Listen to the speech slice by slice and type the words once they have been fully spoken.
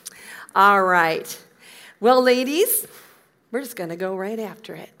All right. Well, ladies, we're just going to go right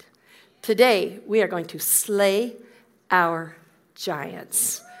after it. Today, we are going to slay our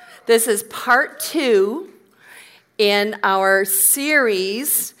giants. This is part 2 in our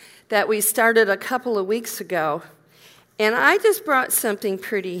series that we started a couple of weeks ago. And I just brought something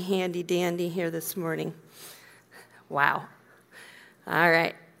pretty handy-dandy here this morning. Wow. All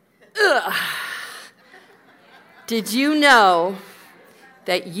right. Ugh. Did you know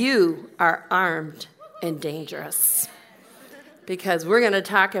that you are armed and dangerous? Because we're going to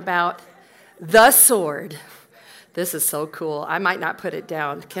talk about the sword. This is so cool. I might not put it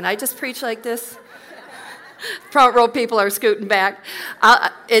down. Can I just preach like this? Front row people are scooting back.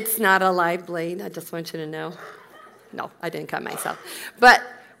 It's not a live blade. I just want you to know. No, I didn't cut myself. But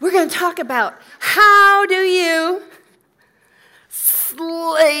we're going to talk about how do you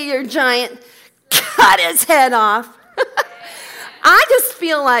slay your giant, cut his head off. I just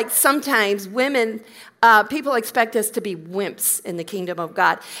feel like sometimes women, people expect us to be wimps in the kingdom of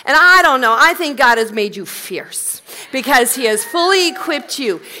God. And I don't know. I think God has made you fierce because he has fully equipped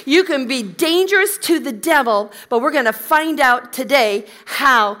you. You can be dangerous to the devil, but we're going to find out today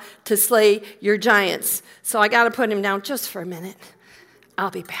how to slay your giants. So I got to put him down just for a minute.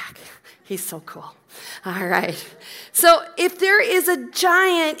 I'll be back. He's so cool. All right. So if there is a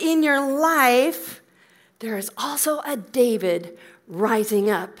giant in your life, there is also a David rising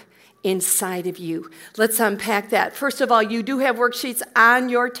up inside of you. Let's unpack that. First of all, you do have worksheets on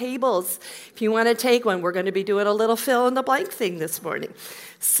your tables. If you want to take one, we're going to be doing a little fill in the blank thing this morning.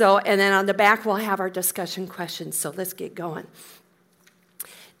 So, and then on the back, we'll have our discussion questions. So let's get going.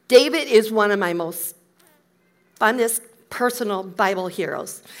 David is one of my most funnest personal Bible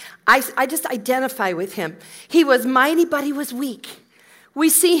heroes. I just identify with him. He was mighty, but he was weak. We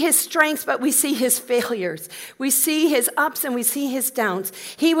see his strengths, but we see his failures. We see his ups and we see his downs.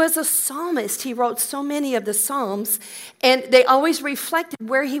 He was a psalmist. He wrote so many of the Psalms, and they always reflected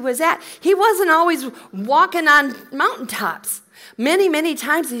where he was at. He wasn't always walking on mountaintops. Many, many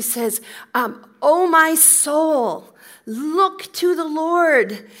times he says, "Oh, my soul, look to the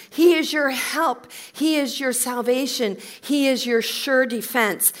Lord. He is your help. He is your salvation. He is your sure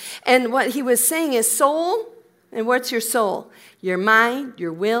defense." And what he was saying is soul, and what's your soul? Your mind,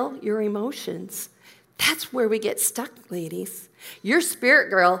 your will, your emotions. That's where we get stuck, ladies. Your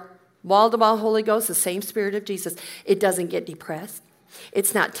spirit, girl, wall-to-wall Holy Ghost, the same Spirit of Jesus. It doesn't get depressed.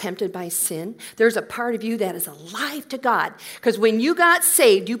 It's not tempted by sin. There's a part of you that is alive to God. Because when you got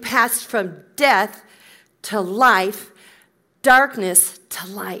saved, you passed from death to life, darkness to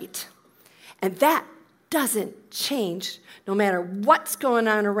light. And that doesn't change no matter what's going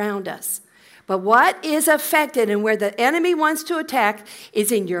on around us. But what is affected and where the enemy wants to attack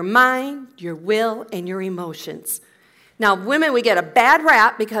is in your mind, your will, and your emotions. Now, women, we get a bad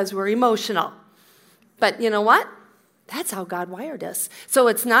rap because we're emotional. But you know what? That's how God wired us. So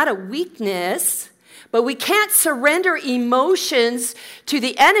it's not a weakness, but we can't surrender emotions to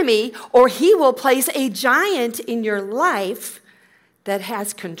the enemy or he will place a giant in your life that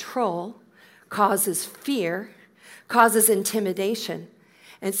has control, causes fear, causes intimidation.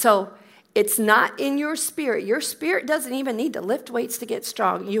 And so it's not in your spirit. Your spirit doesn't even need to lift weights to get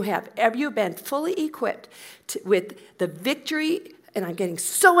strong. You've been fully equipped with the victory, and I'm getting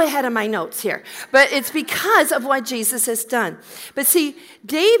so ahead of my notes here, but it's because of what Jesus has done. But see,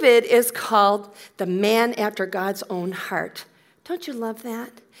 David is called the man after God's own heart. Don't you love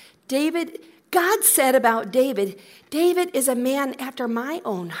that? God said about David, David is a man after my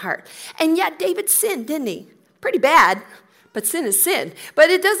own heart. And yet David sinned, didn't he? Pretty bad. But sin is sin. But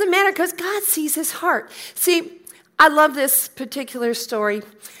it doesn't matter because God sees his heart. See, I love this particular story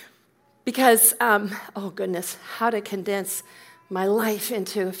because, oh goodness, how to condense my life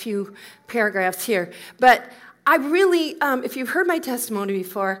into a few paragraphs here. But I really, if you've heard my testimony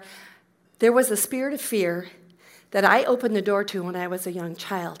before, there was a spirit of fear that I opened the door to when I was a young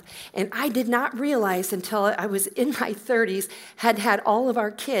child. And I did not realize until I was in my 30s, had all of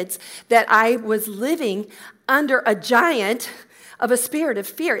our kids, that I was living under a giant of a spirit of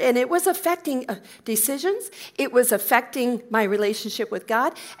fear. And it was affecting decisions. It was affecting my relationship with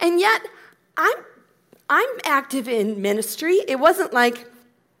God. And yet, I'm active in ministry. It wasn't like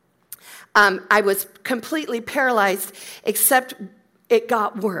I was completely paralyzed, except it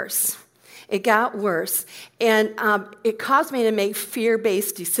got worse. It got worse, and it caused me to make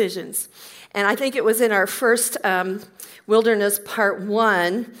fear-based decisions. And I think it was in our first Wilderness Part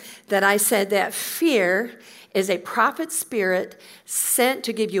 1 that I said that fear is a prophet spirit sent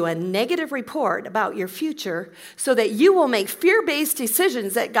to give you a negative report about your future so that you will make fear-based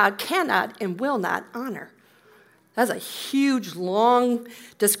decisions that God cannot and will not honor. That's a huge, long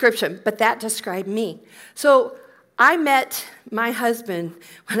description, but that described me. So I met my husband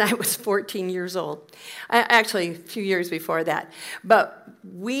when I was 14 years old. Actually, a few years before that. But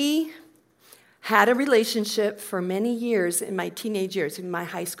we had a relationship for many years in my teenage years, in my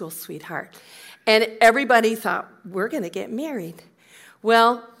high school sweetheart. And everybody thought, we're going to get married.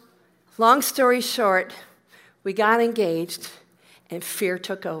 Well, long story short, we got engaged, and fear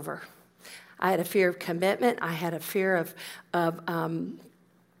took over. I had a fear of commitment. I had a fear of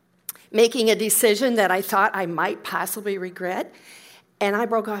making a decision that I thought I might possibly regret, and I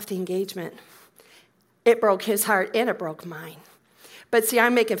broke off the engagement. It broke his heart, and it broke mine. But see,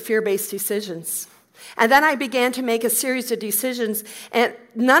 I'm making fear-based decisions. And then I began to make a series of decisions, and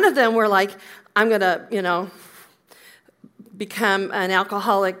none of them were like, I'm going to, become an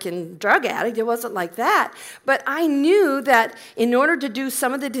alcoholic and drug addict. It wasn't like that. But I knew that in order to do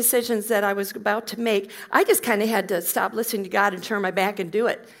some of the decisions that I was about to make, I just kind of had to stop listening to God and turn my back and do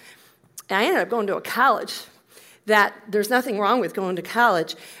it. And I ended up going to a college that there's nothing wrong with going to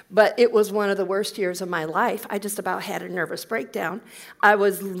college, but it was one of the worst years of my life. I just about had a nervous breakdown. I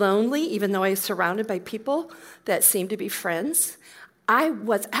was lonely, even though I was surrounded by people that seemed to be friends. I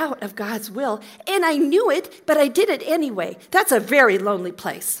was out of God's will, and I knew it, but I did it anyway. That's a very lonely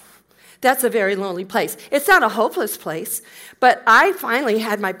place. That's a very lonely place. It's not a hopeless place, but I finally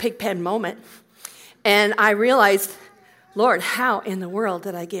had my pig pen moment, and I realized, Lord, how in the world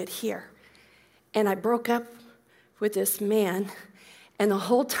did I get here? And I broke up with this man, and the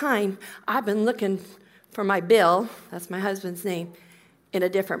whole time I've been looking for my Bill, that's my husband's name, in a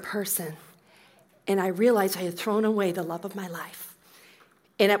different person. And I realized I had thrown away the love of my life.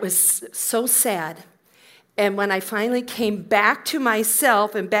 And it was so sad. And when I finally came back to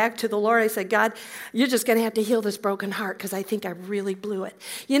myself and back to the Lord, I said, God, you're just going to have to heal this broken heart because I think I really blew it.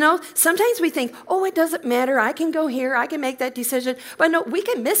 Sometimes we think, oh, it doesn't matter. I can go here. I can make that decision. But no, we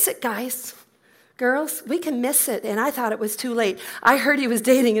can miss it, guys. Girls, we can miss it. And I thought it was too late. I heard he was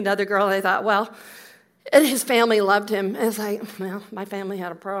dating another girl, and I thought, well, and his family loved him. And it's like, well, my family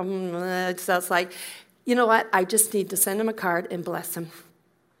had a problem. So it's like, you know what? I just need to send him a card and bless him.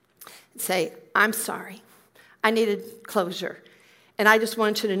 Say, I'm sorry. I needed closure. And I just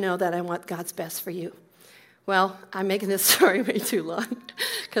want you to know that I want God's best for you. Well, I'm making this story way too long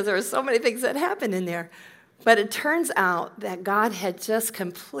because there were so many things that happened in there. But it turns out that God had just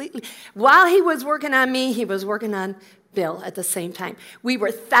completely, while he was working on me, he was working on Bill at the same time. We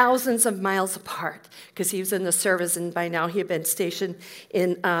were thousands of miles apart because he was in the service, and by now he had been stationed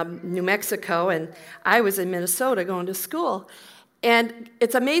in New Mexico, and I was in Minnesota going to school. And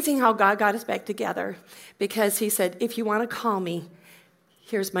it's amazing how God got us back together because he said, if you want to call me,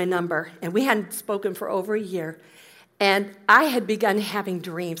 here's my number. And we hadn't spoken for over a year. And I had begun having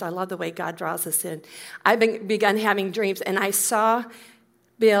dreams. I love the way God draws us in. I've begun having dreams, and I saw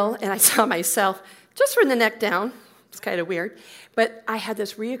Bill and I saw myself just from the neck down. It's kind of weird. But I had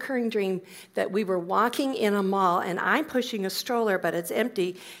this reoccurring dream that we were walking in a mall, and I'm pushing a stroller, but it's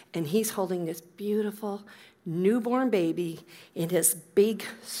empty, and he's holding this beautiful newborn baby in his big,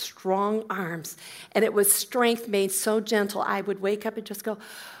 strong arms. And it was strength made so gentle, I would wake up and just go,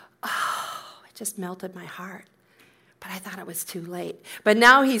 oh, it just melted my heart. But I thought it was too late. But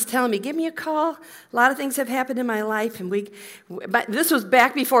now he's telling me, give me a call. A lot of things have happened in my life. But this was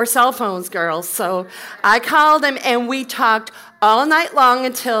back before cell phones, girls. So I called him, and we talked all night long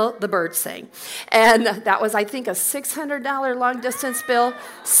until the birds sang. And that was, I think, a $600 long-distance bill,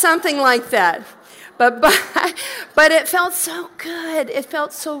 something like that. But it felt so good. It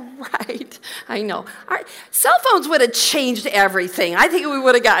felt so right. I know. Our cell phones would have changed everything. I think we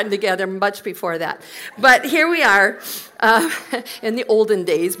would have gotten together much before that. But here we are in the olden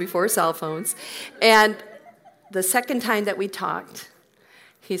days before cell phones. And the second time that we talked,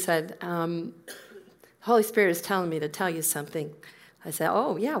 he said, Holy Spirit is telling me to tell you something. I said,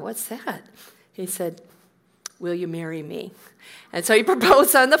 oh, yeah, what's that? He said, will you marry me? And so he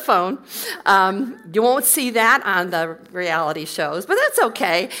proposed on the phone. You won't see that on the reality shows, but that's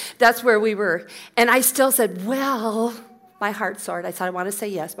okay. That's where we were. And I still said, well, my heart soared. I said, I want to say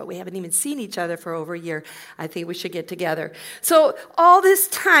yes, but we haven't even seen each other for over a year. I think we should get together. So all this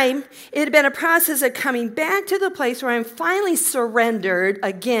time, it had been a process of coming back to the place where I'm finally surrendered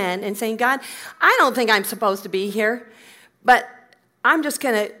again and saying, God, I don't think I'm supposed to be here, but I'm just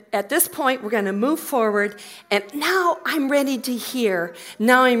going to, at this point, we're going to move forward, and now I'm ready to hear.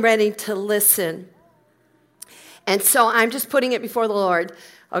 Now I'm ready to listen. And so I'm just putting it before the Lord.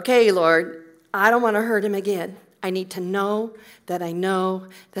 Okay, Lord, I don't want to hurt him again. I need to know that I know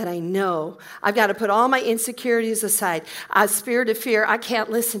that I know. I've got to put all my insecurities aside. Spirit of fear, I can't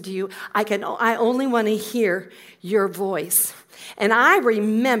listen to you. I only want to hear your voice. And I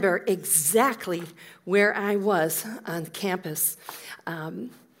remember exactly where I was on campus.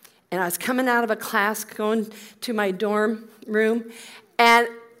 And I was coming out of a class, going to my dorm room, and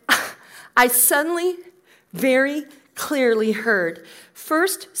I suddenly, very clearly heard 1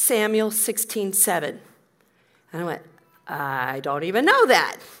 Samuel 16:7. And I went, I don't even know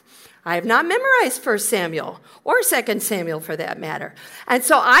that. I have not memorized 1 Samuel or 2 Samuel for that matter. And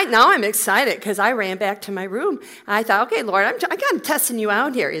so now I'm excited because I ran back to my room. And I thought, okay, Lord, I'm testing you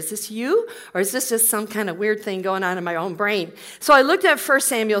out here. Is this you or is this just some kind of weird thing going on in my own brain? So I looked at 1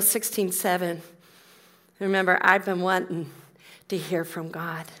 Samuel 16:7. Remember, I've been wanting to hear from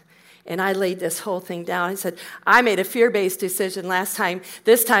God. And I laid this whole thing down. I said, I made a fear-based decision last time.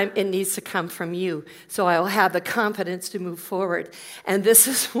 This time, it needs to come from you. So I will have the confidence to move forward. And this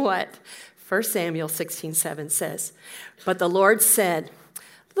is what 1 Samuel 16:7 says. But the Lord said,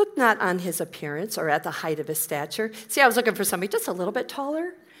 look not on his appearance or at the height of his stature. See, I was looking for somebody just a little bit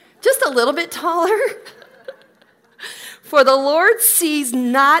taller. Just a little bit taller. For the Lord sees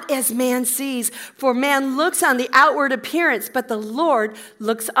not as man sees, for man looks on the outward appearance, but the Lord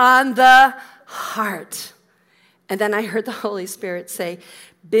looks on the heart. And then I heard the Holy Spirit say,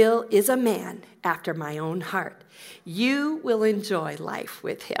 Bill is a man after my own heart. You will enjoy life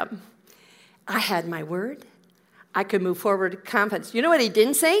with him. I had my word. I could move forward with confidence. You know what he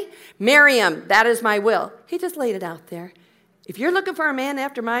didn't say? Marry him, that is my will. He just laid it out there. If you're looking for a man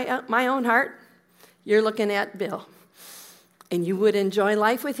after my own heart, you're looking at Bill. And you would enjoy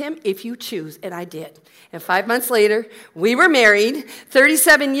life with him if you choose, and I did. And 5 months later, we were married.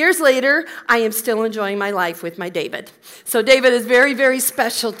 37 years later, I am still enjoying my life with my David. So David is very, very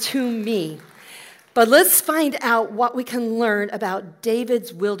special to me. But let's find out what we can learn about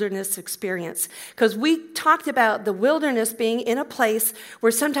David's wilderness experience. Because we talked about the wilderness being in a place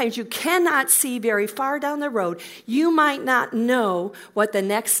where sometimes you cannot see very far down the road. You might not know what the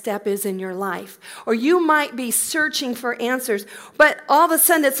next step is in your life. Or you might be searching for answers. But all of a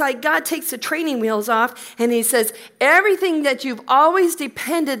sudden, it's like God takes the training wheels off and he says, everything that you've always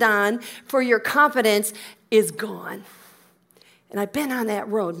depended on for your confidence is gone. And I've been on that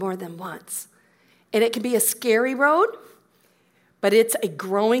road more than once. And it can be a scary road, but it's a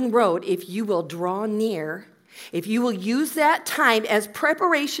growing road if you will draw near, if you will use that time as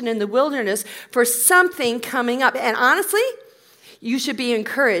preparation in the wilderness for something coming up. And honestly, you should be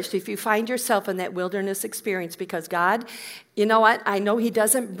encouraged if you find yourself in that wilderness experience because God, you know what? I know he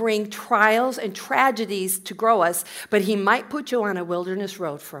doesn't bring trials and tragedies to grow us, but he might put you on a wilderness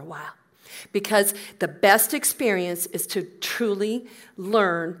road for a while because the best experience is to truly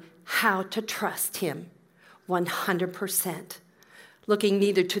learn how to trust him 100%. Looking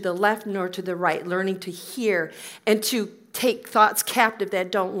neither to the left nor to the right, learning to hear and to take thoughts captive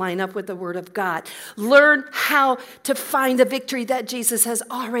that don't line up with the word of God. Learn how to find the victory that Jesus has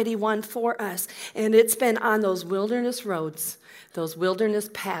already won for us. And it's been on those wilderness roads, those wilderness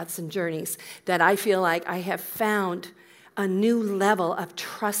paths and journeys that I feel like I have found a new level of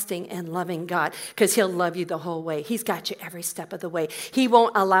trusting and loving God because he'll love you the whole way. He's got you every step of the way. He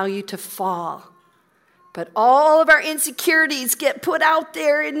won't allow you to fall. But all of our insecurities get put out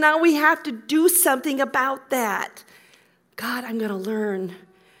there, and now we have to do something about that. God, I'm going to learn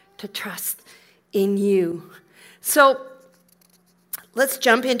to trust in you. So let's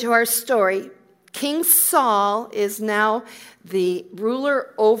jump into our story. King Saul is now the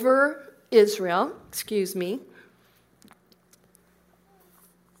ruler over Israel.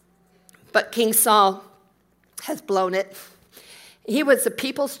 But King Saul has blown it. He was the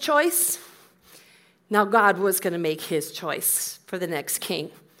people's choice. Now God was going to make his choice for the next king.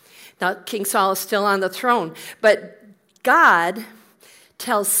 Now King Saul is still on the throne, but God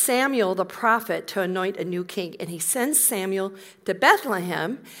tells Samuel the prophet to anoint a new king, and he sends Samuel to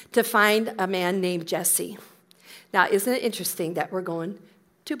Bethlehem to find a man named Jesse. Now, isn't it interesting that we're going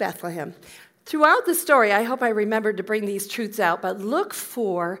to Bethlehem? Throughout the story, I hope I remembered to bring these truths out, but look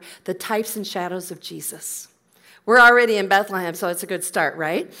for the types and shadows of Jesus. We're already in Bethlehem, so it's a good start,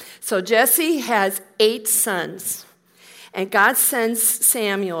 right? So Jesse has 8 sons, and God sends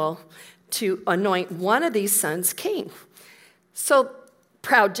Samuel to anoint one of these sons king. So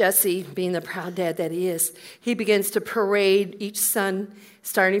proud Jesse, being the proud dad that he is, he begins to parade each son,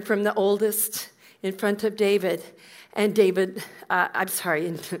 starting from the oldest, in front of David. And David,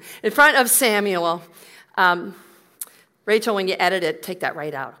 in front of Samuel. Rachel, when you edit it, take that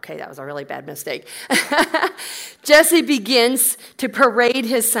right out. Okay, that was a really bad mistake. Jesse begins to parade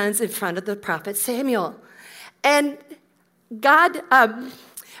his sons in front of the prophet Samuel. And God,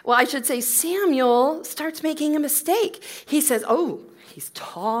 I should say Samuel starts making a mistake. He says, oh, he's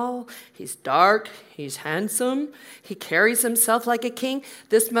tall, he's dark, he's handsome, he carries himself like a king.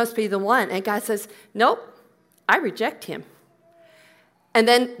 This must be the one. And God says, nope, I reject him. And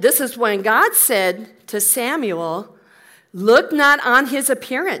then this is when God said to Samuel, look not on his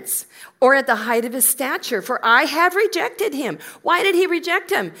appearance or at the height of his stature, for I have rejected him. Why did he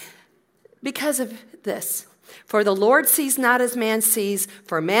reject him? Because of this. For the Lord sees not as man sees,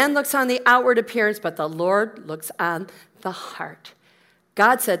 for man looks on the outward appearance, but the Lord looks on the heart.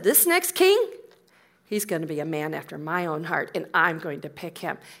 God said, this next king, he's going to be a man after my own heart, and I'm going to pick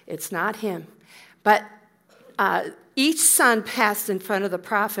him. It's not him. But each son passed in front of the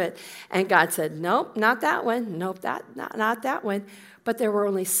prophet, and God said, nope, not that one. Nope, not that one. But there were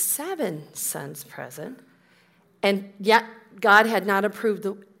only 7 sons present, and yet God had not approved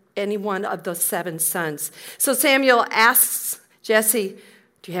any one of those 7 sons. So Samuel asks Jesse,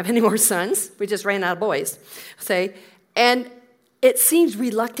 do you have any more sons? We just ran out of boys. And it seems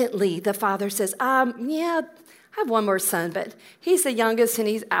reluctantly the father says, yeah, I have one more son, but he's the youngest and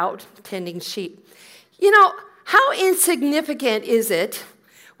he's out tending sheep. You know, how insignificant is it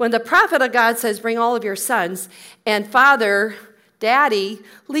when the prophet of God says, bring all of your sons, and father, daddy,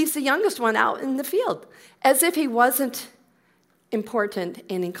 leaves the youngest one out in the field, as if he wasn't important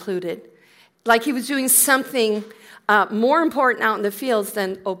and included, like he was doing something more important out in the fields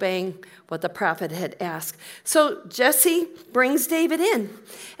than obeying what the prophet had asked. So Jesse brings David in,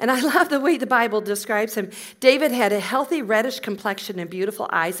 and I love the way the Bible describes him. David had a healthy reddish complexion and beautiful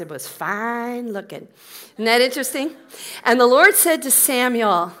eyes and was fine looking. Isn't that interesting? And the Lord said to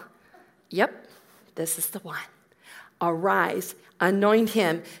Samuel, yep, this is the one. Arise, anoint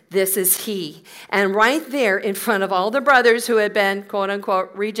him, this is he. And right there in front of all the brothers who had been, quote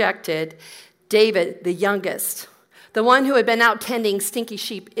unquote, rejected, David, the youngest, the one who had been out tending stinky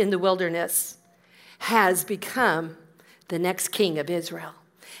sheep in the wilderness, has become the next king of Israel.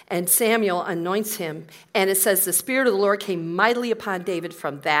 And Samuel anoints him, and it says the Spirit of the Lord came mightily upon David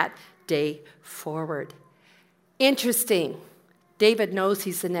from that day forward. Interesting. David knows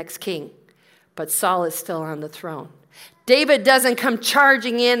he's the next king, but Saul is still on the throne. David doesn't come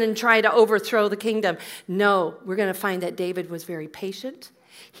charging in and try to overthrow the kingdom. No, we're going to find that David was very patient.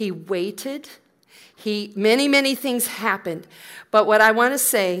 He waited. Many things happened. But what I want to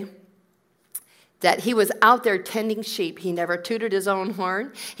say, that he was out there tending sheep. He never tooted his own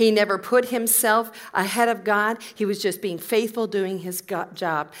horn. He never put himself ahead of God. He was just being faithful, doing his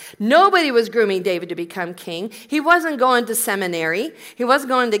job. Nobody was grooming David to become king. He wasn't going to seminary. He wasn't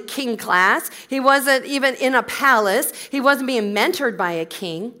going to king class. He wasn't even in a palace. He wasn't being mentored by a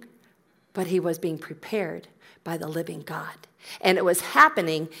king. But he was being prepared by the living God. And it was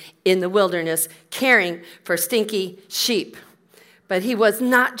happening in the wilderness, caring for stinky sheep. But he was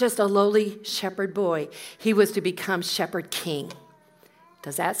not just a lowly shepherd boy. He was to become shepherd king.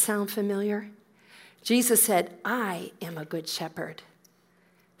 Does that sound familiar? Jesus said, I am a good shepherd.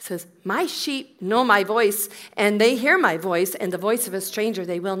 He says, my sheep know my voice, and they hear my voice, and the voice of a stranger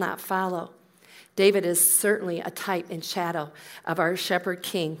they will not follow. David is certainly a type and shadow of our shepherd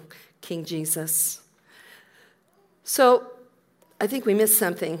king, King Jesus. So I think we missed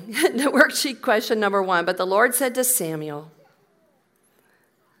something. The worksheet question number 1, but the Lord said to Samuel,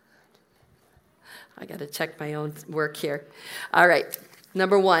 I got to check my own work here. All right.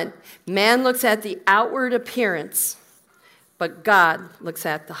 Number 1, man looks at the outward appearance, but God looks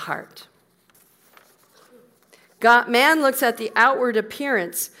at the heart. Man looks at the outward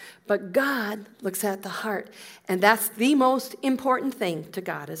appearance, but God looks at the heart. And that's the most important thing to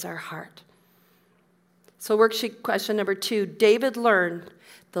God, is our heart. So worksheet question number 2, David learned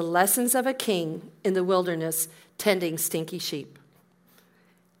the lessons of a king in the wilderness tending stinky sheep.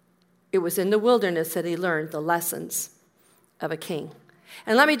 It was in the wilderness that he learned the lessons of a king.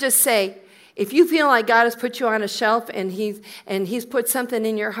 And let me just say, if you feel like God has put you on a shelf and he's put something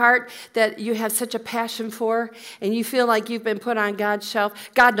in your heart that you have such a passion for, and you feel like you've been put on God's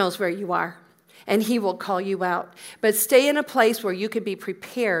shelf, God knows where you are, and he will call you out. But stay in a place where you can be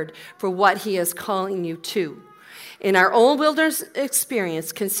prepared for what he is calling you to. In our own wilderness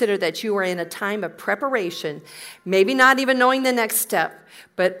experience, consider that you are in a time of preparation, maybe not even knowing the next step,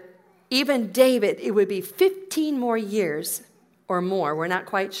 but even David, it would be 15 more years or more, we're not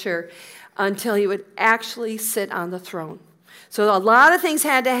quite sure, until he would actually sit on the throne. So a lot of things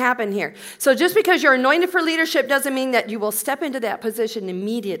had to happen here. So just because you're anointed for leadership doesn't mean that you will step into that position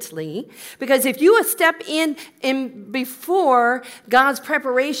immediately. Because if you step in before God's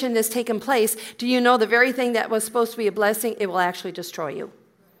preparation has taken place, do you know the very thing that was supposed to be a blessing, it will actually destroy you.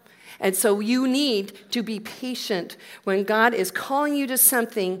 And so you need to be patient. When God is calling you to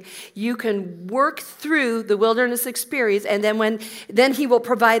something, you can work through the wilderness experience, and then he will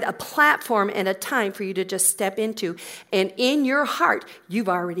provide a platform and a time for you to just step into. And in your heart, you've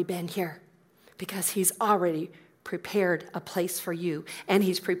already been here because he's already prepared a place for you, and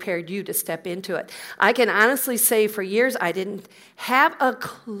he's prepared you to step into it. I can honestly say for years I didn't have a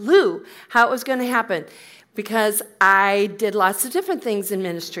clue how it was going to happen, because I did lots of different things in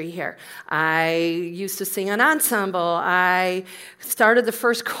ministry here. I used to sing an ensemble. I started the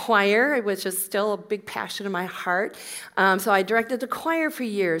first choir, which is still a big passion in my heart. So I directed the choir for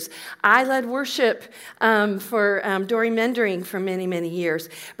years. I led worship for Dory Mendering for many, many years.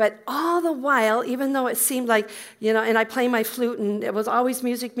 But all the while, even though it seemed like, and I play my flute and it was always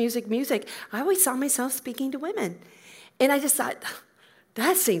music, music, music, I always saw myself speaking to women. And I just thought,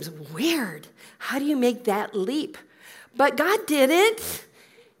 that seems weird. How do you make that leap? But God did it.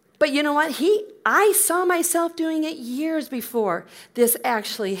 But you know what? I saw myself doing it years before this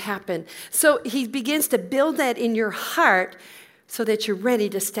actually happened. So he begins to build that in your heart so that you're ready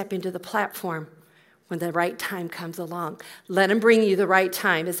to step into the platform when the right time comes along. Let him bring you the right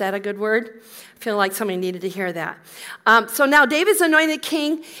time. Is that a good word? I feel like somebody needed to hear that. So now David's anointed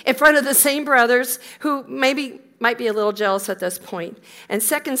king in front of the same brothers who might be a little jealous at this point. And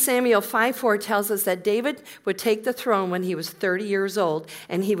 2 Samuel 5:4 tells us that David would take the throne when he was 30 years old,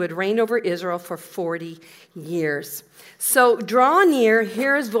 and he would reign over Israel for 40 years. So draw near,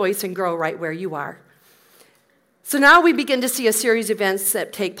 hear his voice, and grow right where you are. So now we begin to see a series of events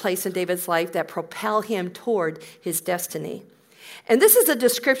that take place in David's life that propel him toward his destiny. And this is a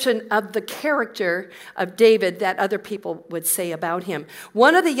description of the character of David that other people would say about him.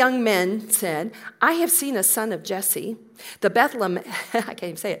 One of the young men said, I have seen a son of Jesse, the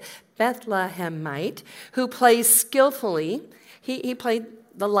Bethlehemite, who plays skillfully. He played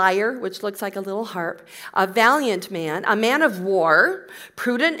the lyre, which looks like a little harp, a valiant man, a man of war,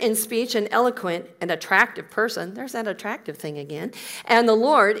 prudent in speech and eloquent, an attractive person. There's that attractive thing again. And the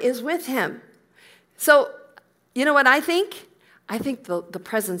Lord is with him. So, you know what I think? I think the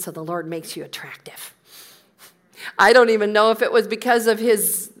presence of the Lord makes you attractive. I don't even know if it was because of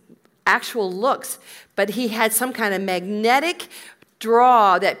his actual looks, but he had some kind of magnetic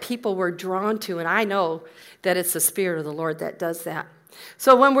draw that people were drawn to, and I know that it's the Spirit of the Lord that does that.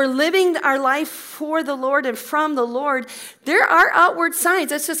 So when we're living our life for the Lord and from the Lord, there are outward signs.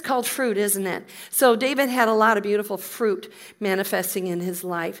 That's just called fruit, isn't it? So David had a lot of beautiful fruit manifesting in his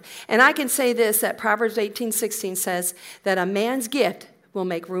life. And I can say this, that Proverbs 18:16 says that a man's gift will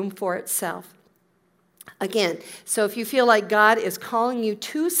make room for itself. Again, so if you feel like God is calling you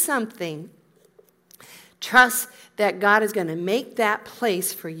to something, trust that God is going to make that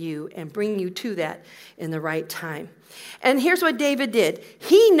place for you and bring you to that in the right time. And here's what David did.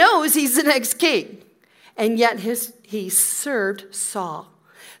 He knows he's the next king, and yet he served Saul.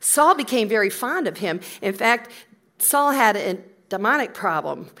 Saul became very fond of him. In fact, Saul had a demonic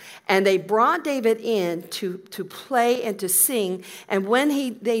problem, and they brought David in to play and to sing, and when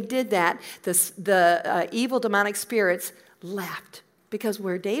they did that, the evil demonic spirits left, because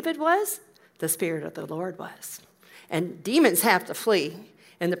where David was, the Spirit of the Lord was. And demons have to flee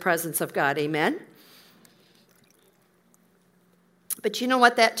in the presence of God, amen? But you know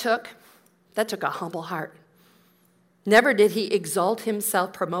what that took? That took a humble heart. Never did he exalt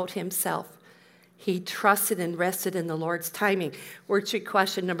himself, promote himself. He trusted and rested in the Lord's timing. Worksheet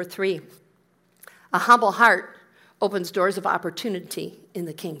question number 3. A humble heart opens doors of opportunity in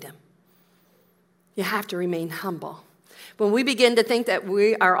the kingdom. You have to remain humble. When we begin to think that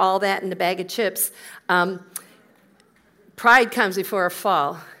we are all that in a bag of chips, pride comes before a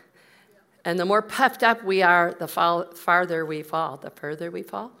fall. And the more puffed up we are, the farther we fall, the further we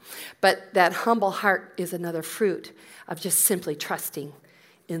fall. But that humble heart is another fruit of just simply trusting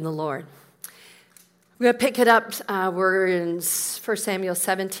in the Lord. We're going to pick it up. We're in 1 Samuel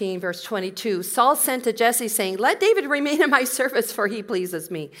 17, verse 22. Saul sent to Jesse saying, let David remain in my service, for he pleases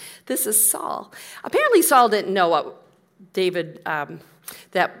me. This is Saul. Apparently Saul didn't know what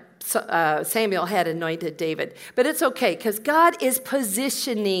Samuel had anointed David. But it's okay, because God is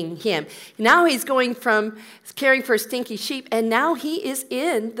positioning him. Now he's going from caring for stinky sheep, and now he is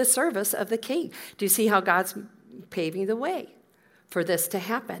in the service of the king. Do you see how God's paving the way for this to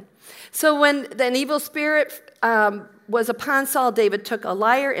happen? So when an evil spirit was upon Saul, David took a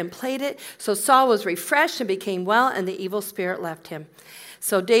lyre and played it. So Saul was refreshed and became well, and the evil spirit left him.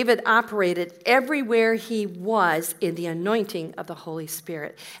 So David operated everywhere he was in the anointing of the Holy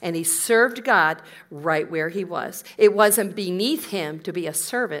Spirit. And he served God right where he was. It wasn't beneath him to be a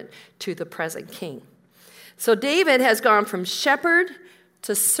servant to the present king. So David has gone from shepherd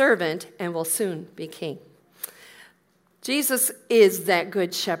to servant and will soon be king. Jesus is that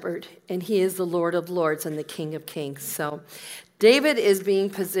good shepherd, and he is the Lord of lords and the King of kings. So David is being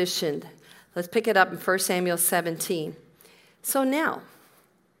positioned. Let's pick it up in 1 Samuel 17. So now,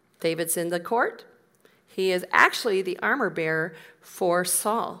 David's in the court. He is actually the armor bearer for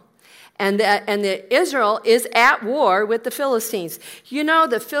Saul. And the Israel is at war with the Philistines. You know,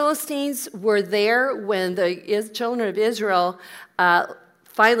 the Philistines were there when the children of Israel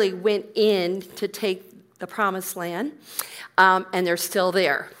finally went in to take the promised land, and they're still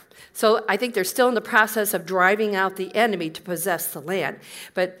there. So I think they're still in the process of driving out the enemy to possess the land.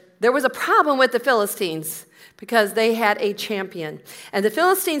 But there was a problem with the Philistines because they had a champion. And the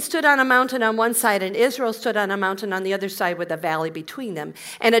Philistines stood on a mountain on one side, and Israel stood on a mountain on the other side with a valley between them.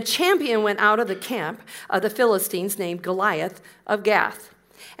 And a champion went out of the camp of the Philistines named Goliath of Gath.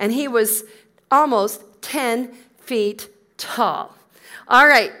 And he was almost 10 feet tall. All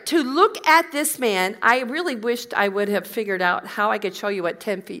right, to look at this man, I really wished I would have figured out how I could show you what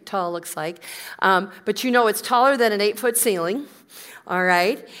 10 feet tall looks like. But you know it's taller than an 8-foot ceiling. All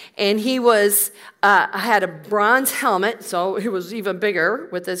right, and he had a bronze helmet, so he was even bigger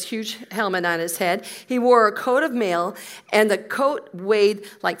with this huge helmet on his head. He wore a coat of mail, and the coat weighed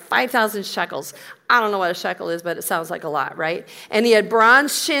like 5,000 shekels. I don't know what a shekel is, but it sounds like a lot, right? And he had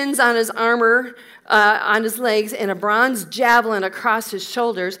bronze shins on his armor, on his legs, and a bronze javelin across his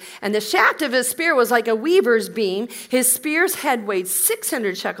shoulders. And the shaft of his spear was like a weaver's beam. His spear's head weighed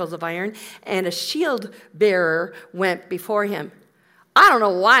 600 shekels of iron, and a shield bearer went before him. I don't know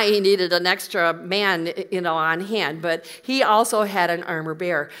why he needed an extra man, on hand, but he also had an armor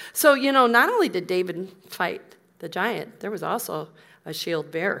bearer. So, not only did David fight the giant, there was also a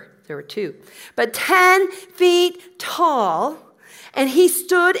shield bearer. There were two. But 10 feet tall, and he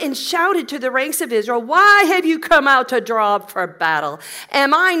stood and shouted to the ranks of Israel, "Why have you come out to draw up for battle?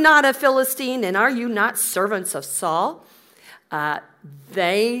 Am I not a Philistine, and are you not servants of Saul?"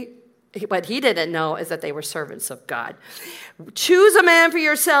 What he didn't know is that they were servants of God. "Choose a man for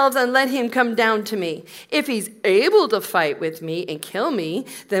yourselves and let him come down to me. If he's able to fight with me and kill me,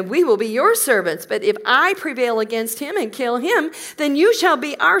 then we will be your servants. But if I prevail against him and kill him, then you shall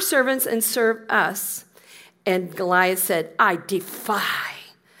be our servants and serve us." And Goliath said, "I defy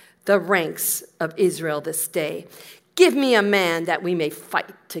the ranks of Israel this day. Give me a man that we may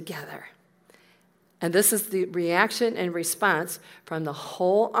fight together." And this is the reaction and response from the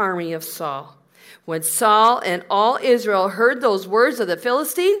whole army of Saul. When Saul and all Israel heard those words of the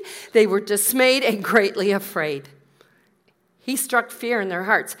Philistine, they were dismayed and greatly afraid. He struck fear in their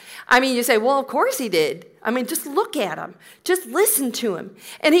hearts. You say, well, of course he did. Just look at him. Just listen to him.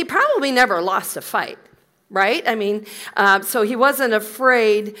 And he probably never lost a fight, right? So he wasn't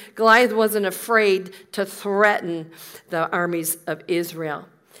afraid. Goliath wasn't afraid to threaten the armies of Israel.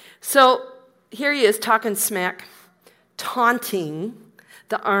 So here he is talking smack, taunting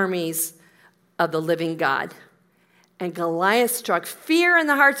the armies of the living God. And Goliath struck fear in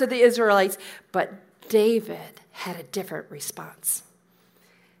the hearts of the Israelites, but David had a different response.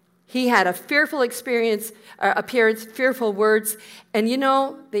 He had a fearful appearance, fearful words. And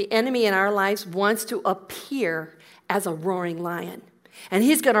the enemy in our lives wants to appear as a roaring lion. And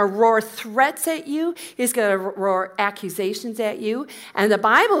he's going to roar threats at you. He's going to roar accusations at you. And the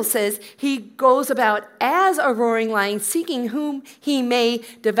Bible says he goes about as a roaring lion, seeking whom he may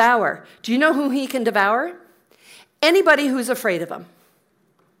devour. Do you know who he can devour? Anybody who's afraid of him.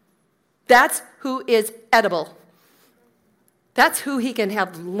 That's who is edible. That's who he can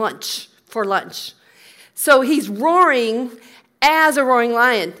have for lunch. So he's roaring as a roaring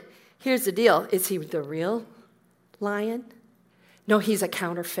lion. Here's the deal. Is he the real lion? No, he's a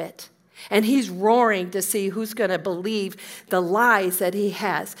counterfeit. And he's roaring to see who's going to believe the lies that he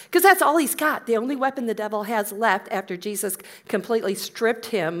has. Because that's all he's got. The only weapon the devil has left after Jesus completely stripped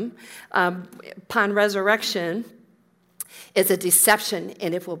him upon resurrection is a deception.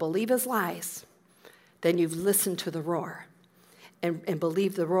 And if we'll believe his lies, then you've listened to the roar and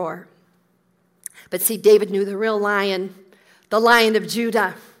believed the roar. But see, David knew the real lion, the Lion of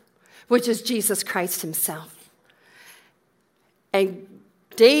Judah, which is Jesus Christ himself. And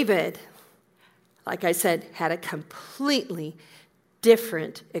David, like I said, had a completely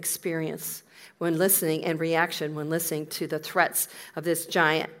different experience when listening and reaction when listening to the threats of this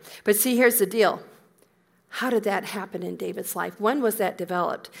giant. But see, here's the deal. How did that happen in David's life? When was that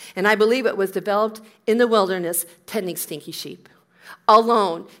developed? And I believe it was developed in the wilderness tending stinky sheep.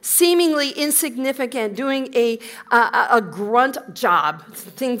 Alone, seemingly insignificant, doing a grunt job,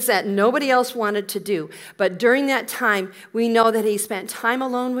 things that nobody else wanted to do. But during that time, we know that he spent time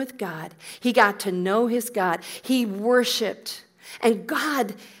alone with God. He got to know his God. He worshiped. And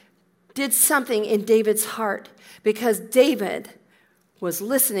God did something in David's heart because David was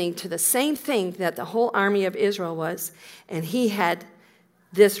listening to the same thing that the whole army of Israel was, and he had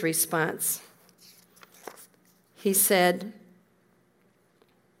this response. He said,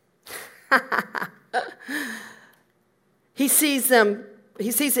 he sees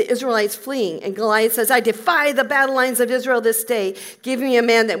the Israelites fleeing, and Goliath says, I defy the battle lines of Israel this day. Give me a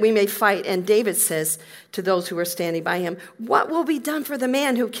man that we may fight. And David says to those who are standing by him, what will be done for the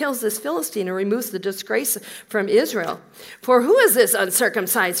man who kills this Philistine and removes the disgrace from Israel? For who is this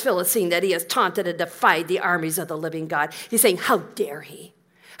uncircumcised Philistine that he has taunted and defied the armies of the living God? He's saying, how dare he?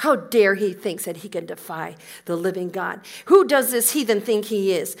 How dare he thinks that he can defy the living God? Who does this heathen think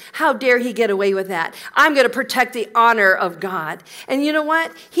he is? How dare he get away with that? I'm going to protect the honor of God. And you know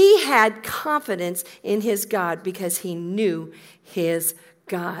what? He had confidence in his God because he knew his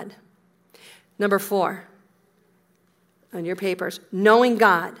God. Number 4, on your papers, knowing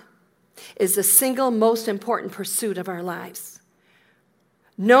God is the single most important pursuit of our lives.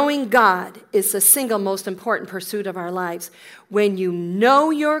 Knowing God is the single most important pursuit of our lives. When you know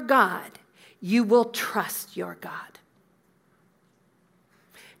your God, you will trust your God.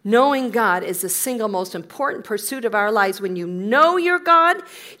 Knowing God is the single most important pursuit of our lives. When you know your God,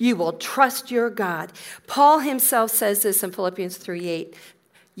 you will trust your God. Paul himself says this in Philippians 3:8.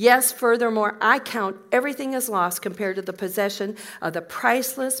 Yes, furthermore, I count everything as loss compared to the possession of the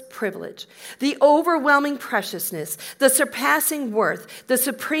priceless privilege, the overwhelming preciousness, the surpassing worth, the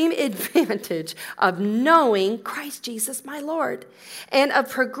supreme advantage of knowing Christ Jesus my Lord, and of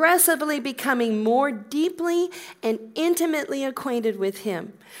progressively becoming more deeply and intimately acquainted with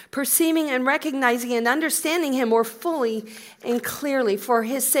him, perceiving and recognizing and understanding him more fully and clearly. For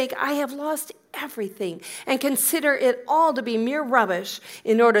his sake, I have lost everything and consider it all to be mere rubbish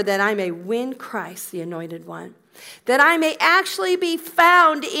in order that I may win Christ, the Anointed One, that I may actually be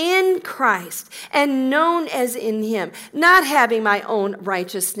found in Christ and known as in him, not having my own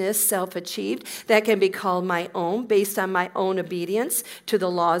righteousness self-achieved that can be called my own based on my own obedience to the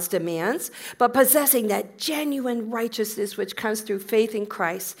law's demands, but possessing that genuine righteousness which comes through faith in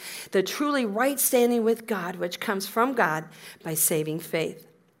Christ, the truly right standing with God which comes from God by saving faith.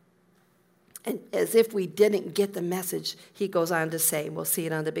 And as if we didn't get the message, he goes on to say, we'll see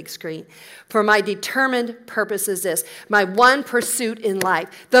it on the big screen. For my determined purpose is this, my one pursuit in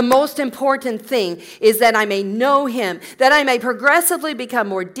life, the most important thing is that I may know him, that I may progressively become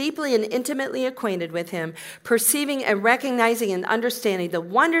more deeply and intimately acquainted with him, perceiving and recognizing and understanding the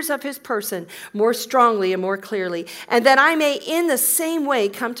wonders of his person more strongly and more clearly, and that I may in the same way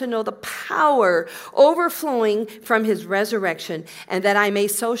come to know the power overflowing from his resurrection, and that I may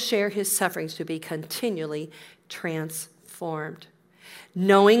so share his sufferings to be continually transformed.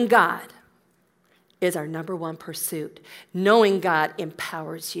 Knowing God is our number one pursuit. Knowing God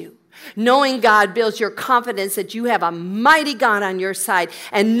empowers you. Knowing God builds your confidence that you have a mighty God on your side.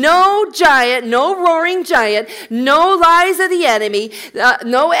 And no giant, no roaring giant, no lies of the enemy,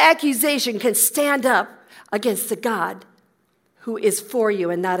 no accusation can stand up against the God who is for you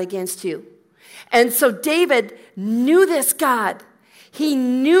and not against you. And so David knew this God. He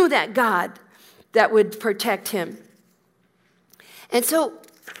knew that God that would protect him. And so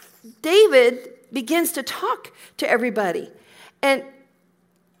David begins to talk to everybody. And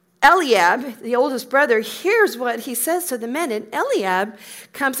Eliab, the oldest brother, hears what he says to the men. And Eliab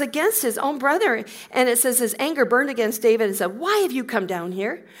comes against his own brother. And it says his anger burned against David and said, why have you come down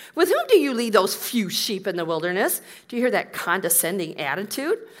here? With whom do you lead those few sheep in the wilderness? Do you hear that condescending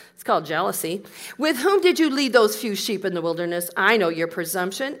attitude? It's called jealousy. With whom did you lead those few sheep in the wilderness? I know your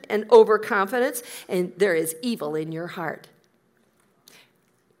presumption and overconfidence, and there is evil in your heart.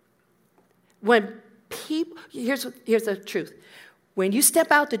 When people, here's the truth. When you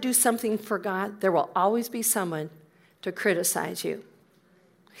step out to do something for God, there will always be someone to criticize you.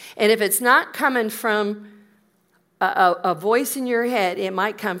 And if it's not coming from a voice in your head, it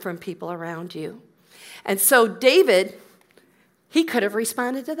might come from people around you. And so David, he could have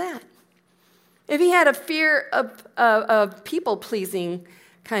responded to that. If he had a fear of people-pleasing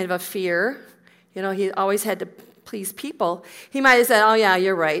kind of a fear, he always had to please people, he might have said, oh yeah,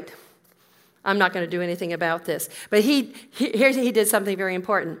 you're right. I'm not going to do anything about this. But he did something very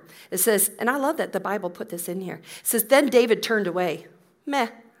important. It says, and I love that the Bible put this in here. It says, then David turned away. Meh.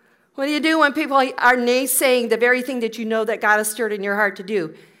 What do you do when people are naysaying the very thing that you know that God has stirred in your heart to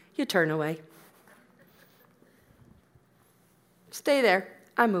do? You turn away. Stay there.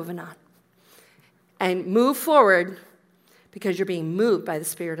 I'm moving on. And move forward because you're being moved by the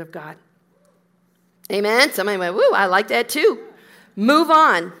Spirit of God. Amen? Somebody went, woo, I like that too. Move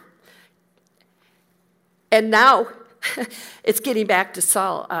on. And now it's getting back to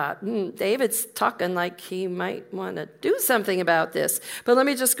Saul. David's talking like he might want to do something about this. But let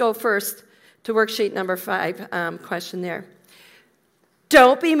me just go first to worksheet number 5, question there.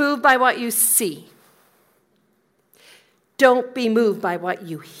 Don't be moved by what you see. Don't be moved by what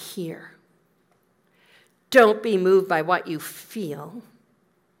you hear. Don't be moved by what you feel.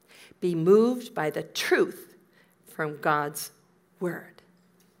 Be moved by the truth from God's word.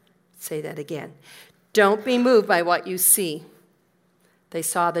 Say that again. Don't be moved by what you see. They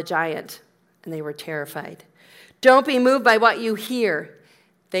saw the giant and they were terrified. Don't be moved by what you hear.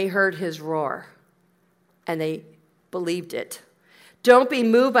 They heard his roar and they believed it. Don't be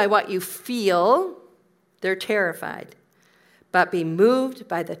moved by what you feel. They're terrified. But be moved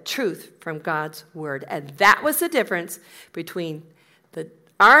by the truth from God's word. And that was the difference between the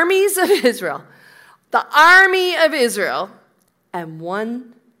armies of Israel, the army of Israel, and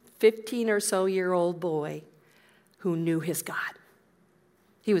one 15 or so year old boy who knew his God.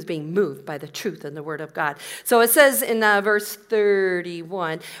 He was being moved by the truth and the word of God. So it says in verse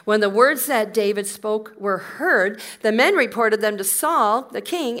 31, when the words that David spoke were heard, the men reported them to Saul, the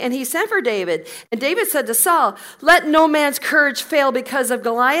king, and he sent for David. And David said to Saul, let no man's courage fail because of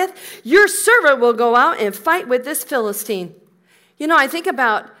Goliath. Your servant will go out and fight with this Philistine. You know, I think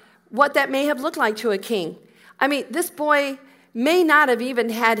about what that may have looked like to a king. I mean, this boy may not have even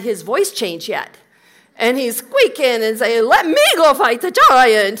had his voice change yet. And he's squeaking and saying, let me go fight the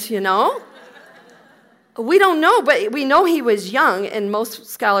giant, you know. We don't know, but we know he was young, and most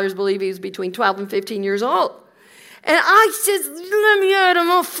scholars believe he was between 12 and 15 years old. And I said, let me at him,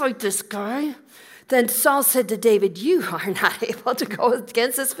 I'll fight this guy. Then Saul said to David, you are not able to go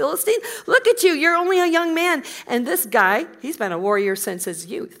against this Philistine. Look at you, you're only a young man. And this guy, he's been a warrior since his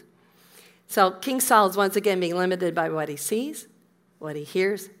youth. So King Saul is once again being limited by what he sees, what he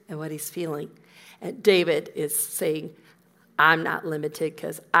hears, and what he's feeling. And David is saying, I'm not limited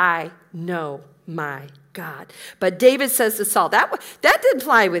because I know my God. But David says to Saul, that didn't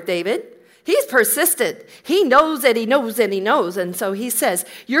fly with David. He's persistent. He knows that he knows that he knows. And so he says,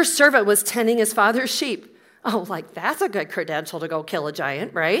 your servant was tending his father's sheep. Oh, like that's a good credential to go kill a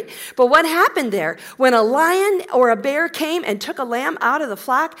giant, right? But what happened there? When a lion or a bear came and took a lamb out of the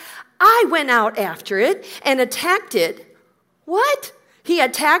flock, I went out after it and attacked it. What? He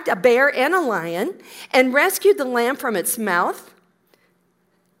attacked a bear and a lion and rescued the lamb from its mouth.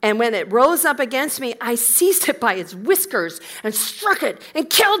 And when it rose up against me, I seized it by its whiskers and struck it and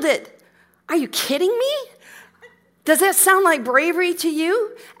killed it. Are you kidding me? Does that sound like bravery to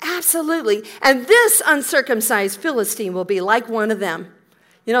you? Absolutely. And this uncircumcised Philistine will be like one of them.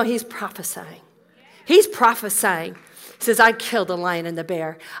 You know, he's prophesying. He's prophesying. He says, I killed the lion and the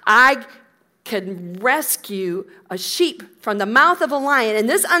bear. I can rescue a sheep from the mouth of a lion, and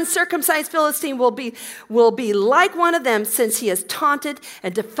this uncircumcised Philistine will be like one of them, since he has taunted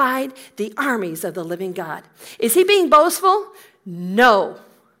and defied the armies of the living God. Is he being boastful? No.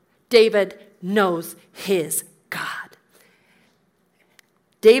 David knows his God.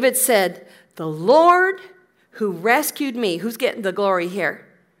 David said, the Lord who rescued me, who's getting the glory here?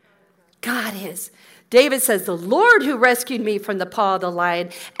 God is. David says, the Lord who rescued me from the paw of the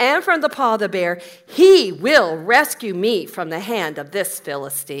lion and from the paw of the bear, he will rescue me from the hand of this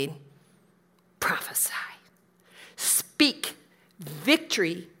Philistine. Prophesy. Speak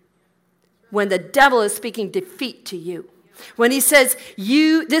victory when the devil is speaking defeat to you. When he says,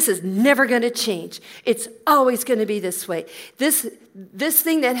 this is never going to change. It's always going to be this way. This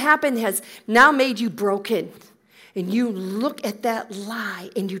thing that happened has now made you broken. And you look at that lie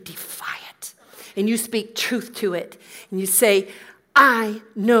and you defy it. And you speak truth to it. And you say, I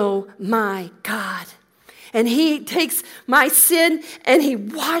know my God. And he takes my sin and he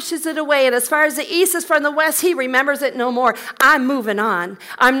washes it away. And as far as the east is from the west, he remembers it no more. I'm moving on.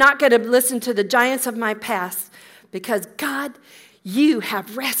 I'm not going to listen to the giants of my past. Because God, you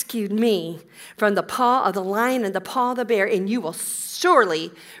have rescued me from the paw of the lion and the paw of the bear. And you will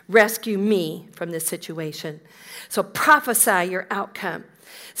surely rescue me from this situation. So prophesy your outcome.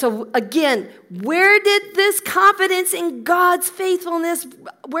 So again, where did this confidence in God's faithfulness,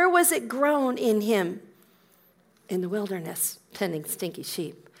 where was it grown in him? In the wilderness, tending stinky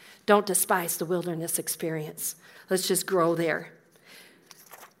sheep. Don't despise the wilderness experience. Let's just grow there.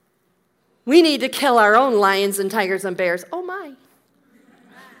 We need to kill our own lions and tigers and bears. Oh my.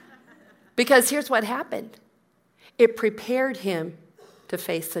 Because here's what happened. It prepared him to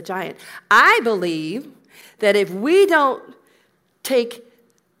face the giant. I believe that if we don't take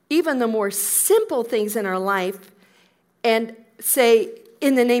even the more simple things in our life and say,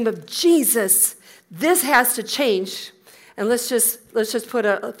 in the name of Jesus, this has to change. And let's just put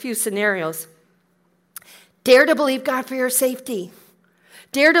a few scenarios. Dare to believe God for your safety.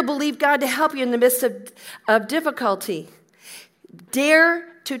 Dare to believe God to help you in the midst of difficulty. Dare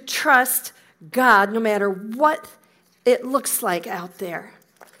to trust God no matter what it looks like out there.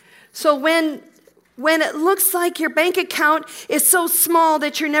 So when it looks like your bank account is so small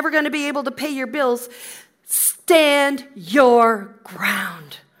that you're never going to be able to pay your bills, stand your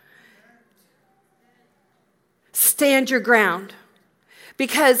ground. Stand your ground.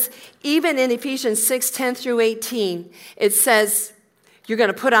 Because even in Ephesians 6:10 through 18, it says you're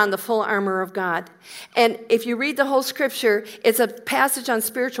going to put on the full armor of God. And if you read the whole scripture, it's a passage on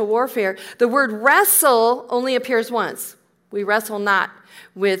spiritual warfare. The word wrestle only appears once. We wrestle not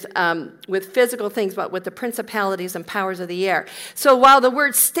with physical things, but with the principalities and powers of the air. So while the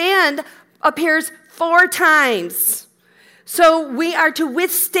word stand appears 4 times, so we are to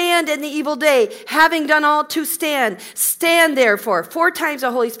withstand in the evil day, having done all to stand. Stand therefore. 4 times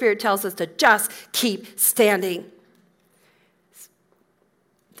the Holy Spirit tells us to just keep standing.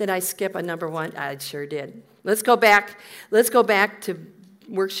 Did I skip a number 1? I sure did. Let's go back to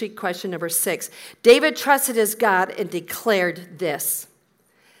worksheet question number 6. David trusted his God and declared this: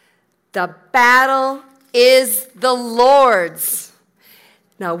 the battle is the Lord's.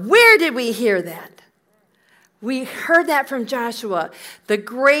 Now, where did we hear that? We heard that from Joshua, the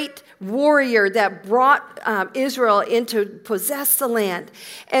great warrior that brought Israel into possess the land.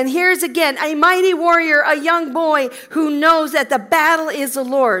 And here's again a mighty warrior, a young boy who knows that the battle is the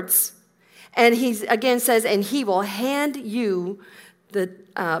Lord's. And he again says, and he will hand you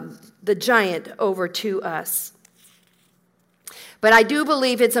the giant over to us. But I do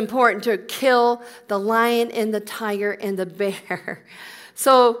believe it's important to kill the lion and the tiger and the bear.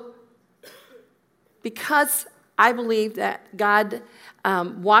 So, because I believe that God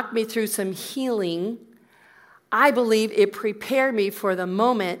walked me through some healing, I believe it prepared me for the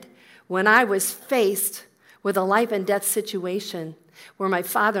moment when I was faced with a life and death situation where my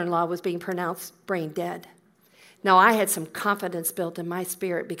father-in-law was being pronounced brain dead. Now, I had some confidence built in my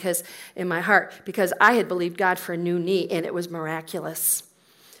spirit in my heart, because I had believed God for a new knee, and it was miraculous.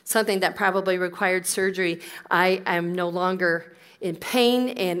 Something that probably required surgery. I am no longer in pain,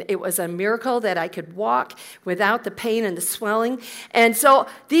 and it was a miracle that I could walk without the pain and the swelling. And so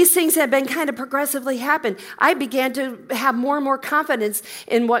these things have been kind of progressively happen. I began to have more and more confidence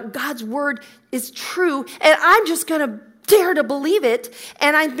in what God's word is true, and I'm just going to dare to believe it,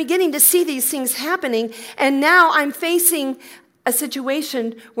 and I'm beginning to see these things happening, and now I'm facing a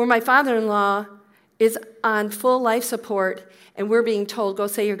situation where my father-in-law is on full life support, and we're being told, go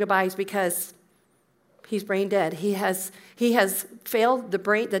say your goodbyes, because he's brain dead. He has failed the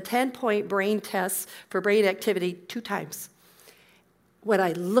 10-point brain tests for brain activity 2 times. What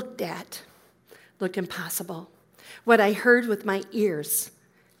I looked at looked impossible. What I heard with my ears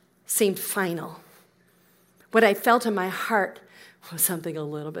seemed final. What I felt in my heart was something a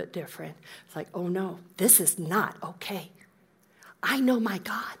little bit different. It's like, oh no, this is not okay. I know my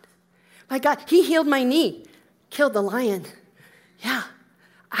God. My God, he healed my knee, killed the lion. Yeah.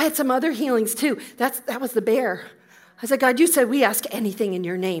 I had some other healings too. That was the bear. I said, God, you said we ask anything in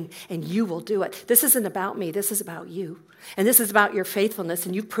your name, and you will do it. This isn't about me. This is about you. And this is about your faithfulness,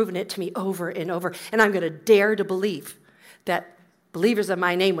 and you've proven it to me over and over. And I'm going to dare to believe that believers of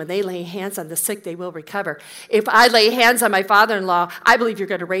my name, when they lay hands on the sick, they will recover. If I lay hands on my father-in-law, I believe you're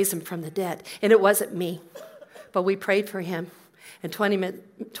going to raise him from the dead. And it wasn't me. But we prayed for him. And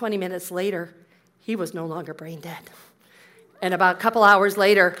 20 minutes later, he was no longer brain dead. And about a couple hours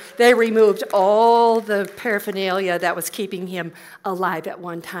later, they removed all the paraphernalia that was keeping him alive at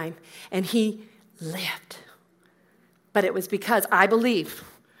one time. And he lived. But it was because I believe.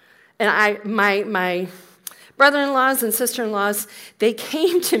 And my brother-in-laws and sister-in-laws, they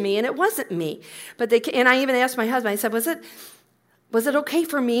came to me, and it wasn't me. And I even asked my husband, I said, was it okay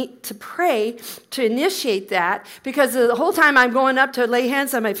for me to pray to initiate that? Because the whole time I'm going up to lay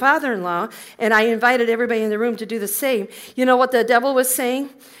hands on my father-in-law, and I invited everybody in the room to do the same. You know what the devil was saying?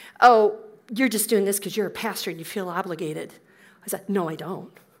 Oh, you're just doing this because you're a pastor and you feel obligated. I said, no, I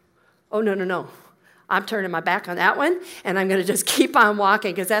don't. Oh, no. I'm turning my back on that one, and I'm going to just keep on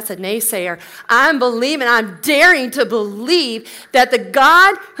walking, because that's a naysayer. I'm daring to believe that the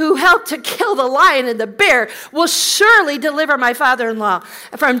God who helped to kill the lion and the bear will surely deliver my father-in-law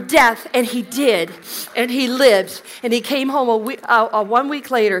from death, and he did, and he lived, and he came home 1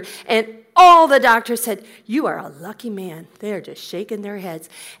 week later, and all the doctors said, you are a lucky man. They're just shaking their heads.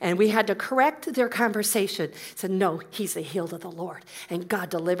 And we had to correct their conversation. Said, no, he's the healed of the Lord. And God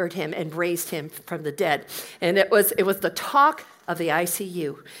delivered him and raised him from the dead. And it was the talk of the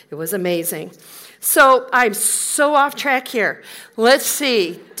ICU. It was amazing. So I'm so off track here. Let's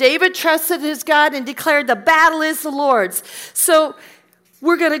see. David trusted his God and declared the battle is the Lord's. So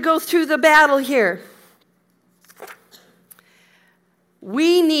we're going to go through the battle here.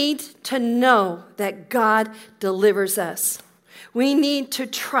 We need to know that God delivers us. We need to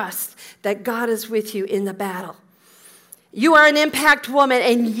trust that God is with you in the battle. You are an impact woman,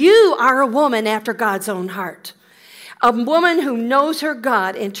 and you are a woman after God's own heart. A woman who knows her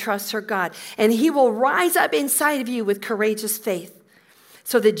God and trusts her God. And he will rise up inside of you with courageous faith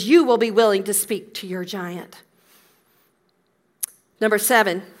so that you will be willing to speak to your giant. Number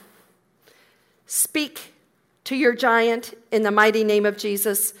 7, speak to your giant in the mighty name of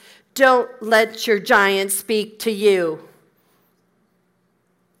Jesus. Don't let your giant speak to you.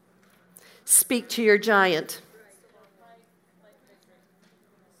 Speak to your giant.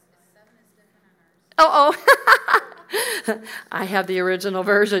 Oh. I have the original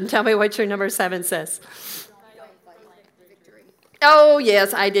version. Tell me what your number 7 says. Oh,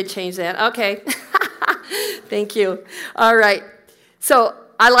 yes, I did change that. Okay. Thank you. All right. So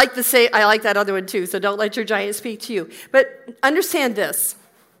I like that other one too. So don't let your giant speak to you. But understand this,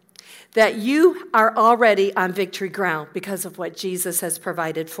 that you are already on victory ground because of what Jesus has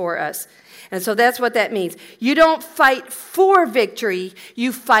provided for us. And so that's what that means. You don't fight for victory,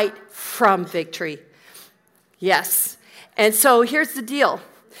 you fight from victory. Yes. And so here's the deal.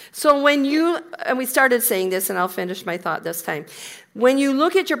 So and we started saying this, and I'll finish my thought this time. When you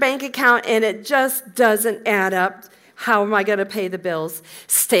look at your bank account and it just doesn't add up, how am I going to pay the bills?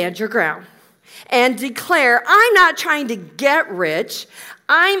 Stand your ground and declare, I'm not trying to get rich.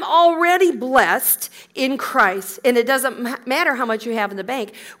 I'm already blessed in Christ. And it doesn't matter how much you have in the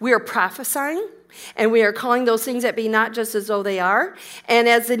bank. We are prophesying. And we are calling those things that be not just as though they are. And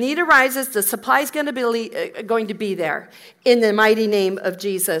as the need arises, the supply is going to be there. In the mighty name of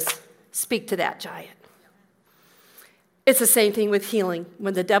Jesus, speak to that giant. It's the same thing with healing.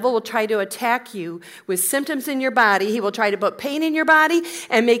 When the devil will try to attack you with symptoms in your body, he will try to put pain in your body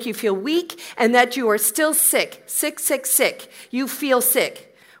and make you feel weak and that you are still sick. You feel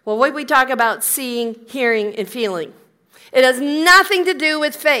sick. Well, what we talk about seeing, hearing, and feeling. It has nothing to do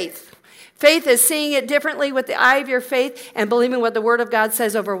with faith. Faith is seeing it differently with the eye of your faith and believing what the Word of God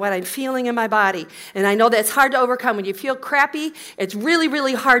says over what I'm feeling in my body. And I know that's hard to overcome. When you feel crappy, it's really,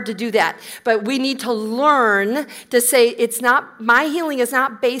 really hard to do that. But we need to learn to say my healing is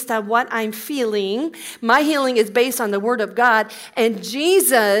not based on what I'm feeling. My healing is based on the Word of God. And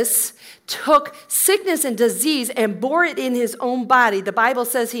Jesus took sickness and disease and bore it in his own body. The Bible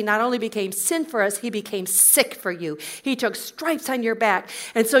says he not only became sin for us, he became sick for you. He took stripes on your back.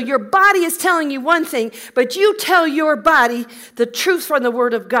 And so your body is telling you one thing, but you tell your body the truth from the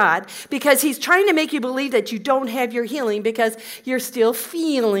Word of God because he's trying to make you believe that you don't have your healing because you're still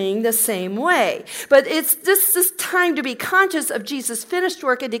feeling the same way. But it's this time to be conscious of Jesus' finished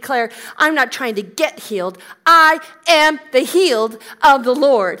work and declare, I'm not trying to get healed. I am the healed of the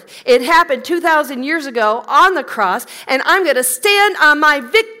Lord. It happened 2,000 years ago on the cross, and I'm going to stand on my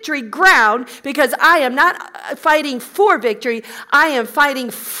victory ground because I am not fighting for victory. I am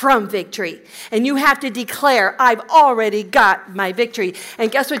fighting from victory. And you have to declare, I've already got my victory.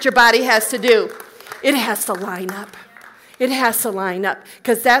 And guess what your body has to do? It has to line up. It has to line up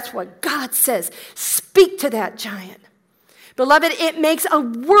because that's what God says. Speak to that giant. Beloved, it makes a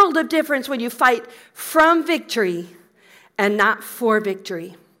world of difference when you fight from victory and not for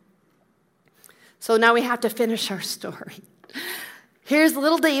victory. So now we have to finish our story. Here's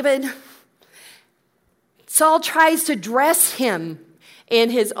little David. Saul tries to dress him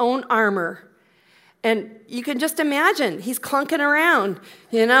in his own armor. And you can just imagine, he's clunking around,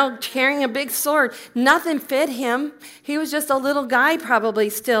 carrying a big sword. Nothing fit him. He was just a little guy probably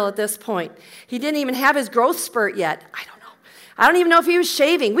still at this point. He didn't even have his growth spurt yet. I don't know. I don't even know if he was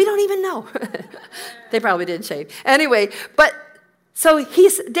shaving. We don't even know. They probably didn't shave. Anyway, so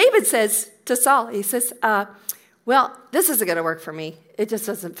David says to Saul, he says, well, this isn't going to work for me. It just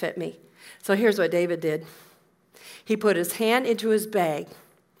doesn't fit me. So here's what David did. He put his hand into his bag,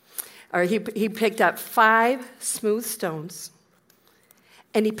 or he picked up 5 smooth stones,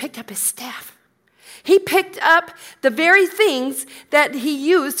 and he picked up his staff. He picked up the very things that he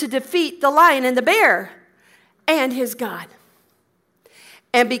used to defeat the lion and the bear and his God.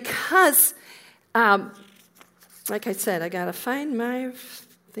 And because, like I said, I got to find my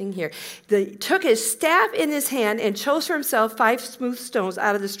thing here. He took his staff in his hand and chose for himself 5 smooth stones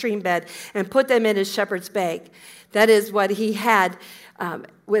out of the stream bed and put them in his shepherd's bag. That is what he had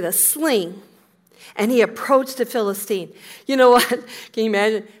with a sling. And he approached the Philistine. You know what? Can you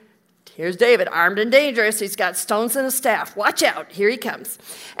imagine? Here's David, armed and dangerous. He's got stones and a staff. Watch out. Here he comes.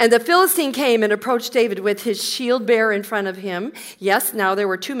 And the Philistine came and approached David with his shield bearer in front of him. Yes, now there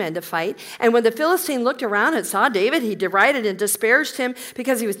were 2 men to fight. And when the Philistine looked around and saw David, he derided and disparaged him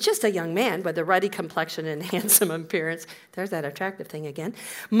because he was just a young man with a ruddy complexion and handsome appearance. There's that attractive thing again.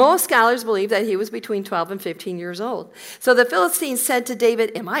 Most scholars believe that he was between 12 and 15 years old. So the Philistine said to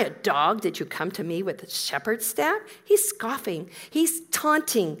David, "Am I a dog that you come to me with a shepherd's staff?" He's scoffing. He's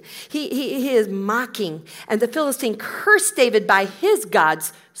taunting. He is mocking. And the Philistine cursed David by his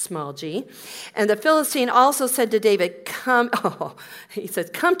gods, small g. And the Philistine also said to David, come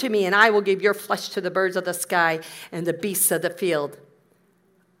to me and I will give your flesh to the birds of the sky and the beasts of the field.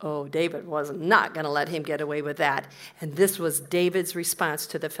 Oh, David was not going to let him get away with that. And this was David's response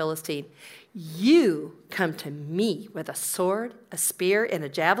to the Philistine. You come to me with a sword, a spear, and a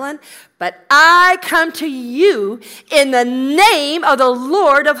javelin, but I come to you in the name of the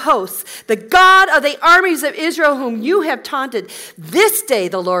Lord of hosts, the God of the armies of Israel, whom you have taunted. This day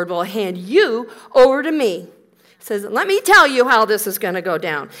the Lord will hand you over to me. He says, let me tell you how this is going to go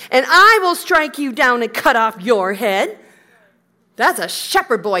down. And I will strike you down and cut off your head. That's a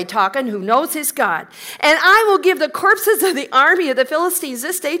shepherd boy talking who knows his God. And I will give the corpses of the army of the Philistines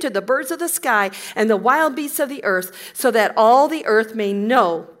this day to the birds of the sky and the wild beasts of the earth, so that all the earth may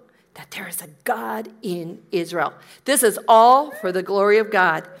know that there is a God in Israel. This is all for the glory of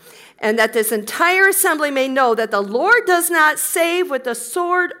God. And that this entire assembly may know that the Lord does not save with the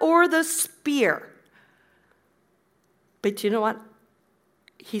sword or the spear. But you know what?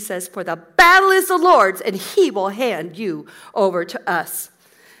 He says, for the battle is the Lord's, and he will hand you over to us.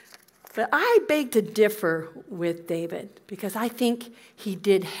 But I beg to differ with David, because I think he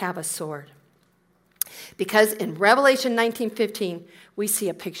did have a sword. Because in Revelation 19:15, we see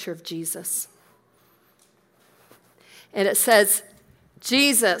a picture of Jesus. And it says,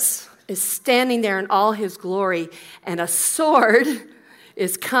 Jesus is standing there in all his glory, and a sword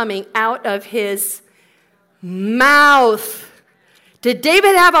is coming out of his mouth. Did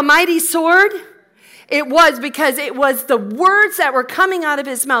David have a mighty sword? It was, because it was the words that were coming out of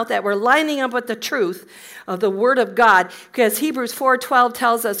his mouth that were lining up with the truth of the word of God. Because Hebrews 4:12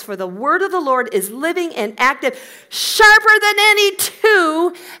 tells us, for the word of the Lord is living and active, sharper than any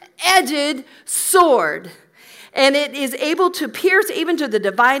two-edged sword. And it is able to pierce even to the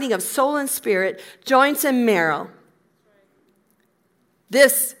dividing of soul and spirit, joints and marrow.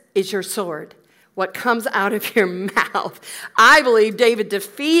 This is your sword. What comes out of your mouth. I believe David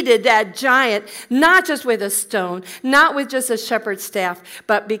defeated that giant, not just with a stone, not with just a shepherd's staff,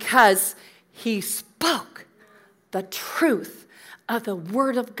 but because he spoke the truth of the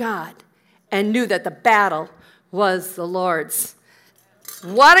word of God and knew that the battle was the Lord's.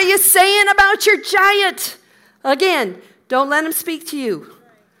 What are you saying about your giant? Again, don't let him speak to you.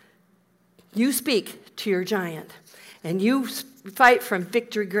 You speak to your giant, and you fight from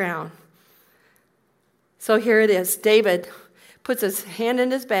victory ground. So here it is. David puts his hand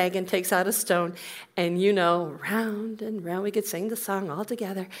in his bag and takes out a stone. And you know, round and round, we could sing the song all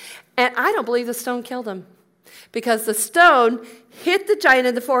together. And I don't believe the stone killed him, because the stone hit the giant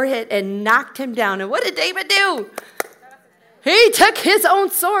in the forehead and knocked him down. And what did David do? He took his own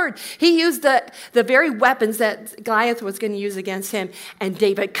sword. He used the very weapons that Goliath was going to use against him. And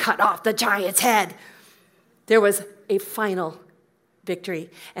David cut off the giant's head. There was a final victory.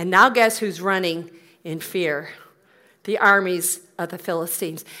 And now guess who's running in fear? The armies of the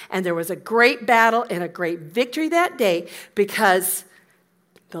Philistines. And there was a great battle and a great victory that day, because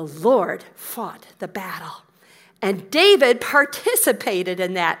the Lord fought the battle. And David participated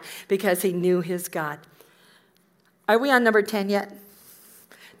in that because he knew his God. Are we on number 10 yet?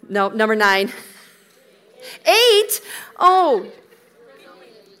 No, number 9. 8? Oh.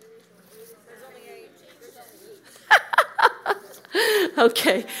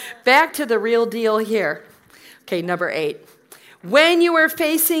 Okay, back to the real deal here. Okay, number 8. When you are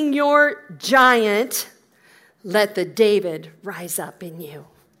facing your giant, let the David rise up in you.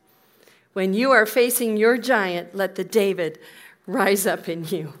 When you are facing your giant, let the David rise up in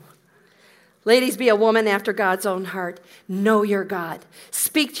you. Ladies, be a woman after God's own heart. Know your God.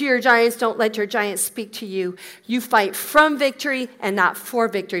 Speak to your giants. Don't let your giants speak to you. You fight from victory and not for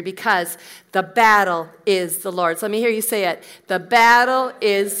victory, because the battle is the Lord's. Let me hear you say it. The battle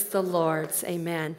is the Lord's. Amen.